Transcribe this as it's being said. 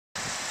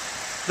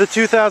The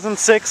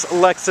 2006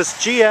 Lexus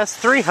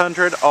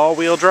GS300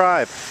 all-wheel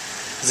drive.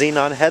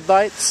 Xenon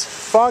headlights,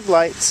 fog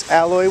lights,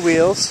 alloy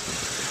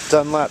wheels,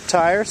 Dunlop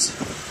tires,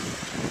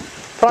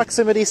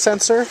 proximity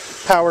sensor,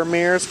 power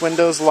mirrors,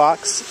 windows,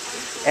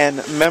 locks,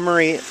 and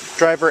memory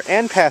driver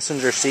and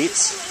passenger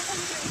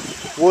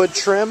seats, wood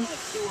trim,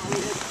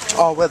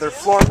 all-weather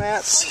floor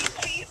mats,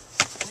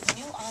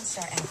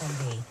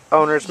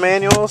 owner's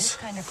manuals,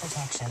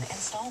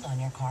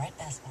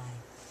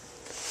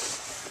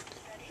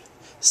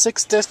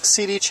 6-disc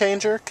CD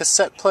changer,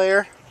 cassette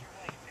player,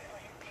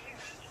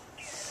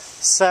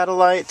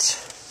 satellite,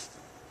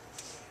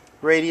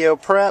 radio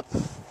prep,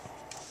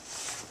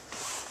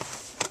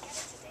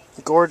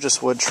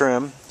 gorgeous wood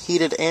trim,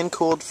 heated and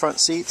cooled front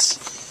seats,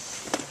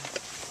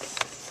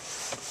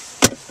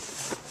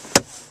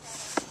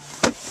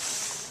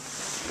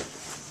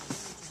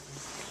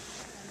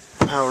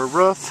 power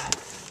roof,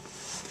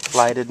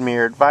 lighted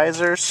mirrored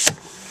visors,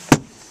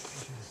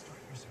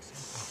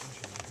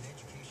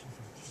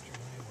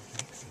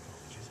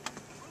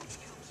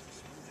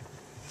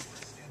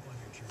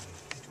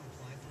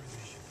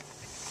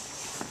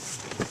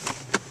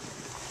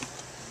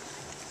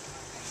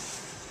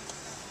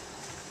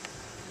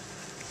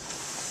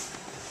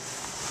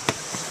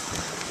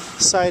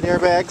 side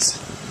airbags,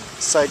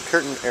 side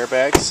curtain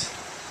airbags.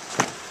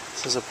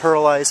 This is a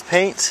pearlized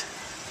paint.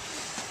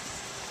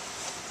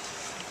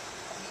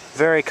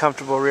 Very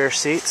comfortable rear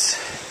seats.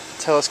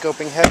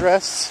 Telescoping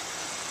headrests.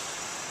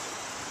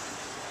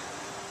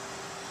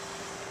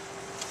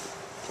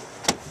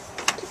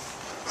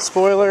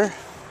 Spoiler.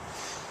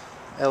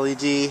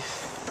 LED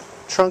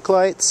trunk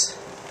lights.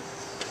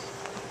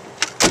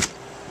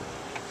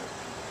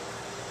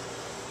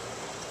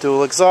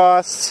 Dual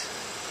exhaust.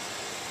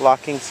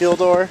 Locking fuel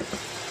door.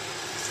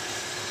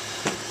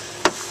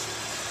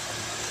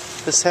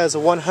 This has a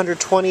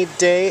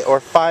 120-day or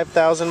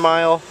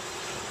 5,000-mile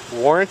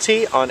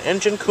warranty on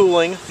engine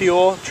cooling,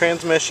 fuel,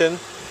 transmission,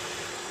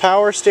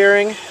 power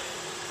steering,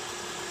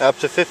 up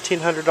to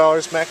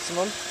 $1,500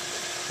 maximum.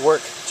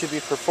 Work to be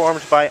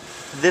performed by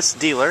this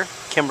dealer,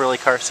 Kimberly,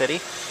 Car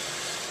City.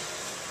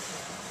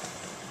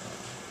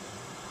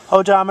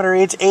 Odometer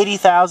reads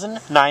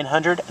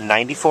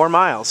 80,994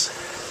 miles.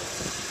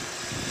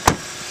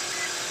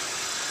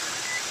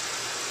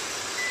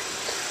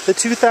 The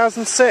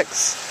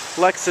 2006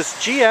 Lexus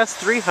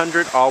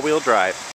GS300 all-wheel drive.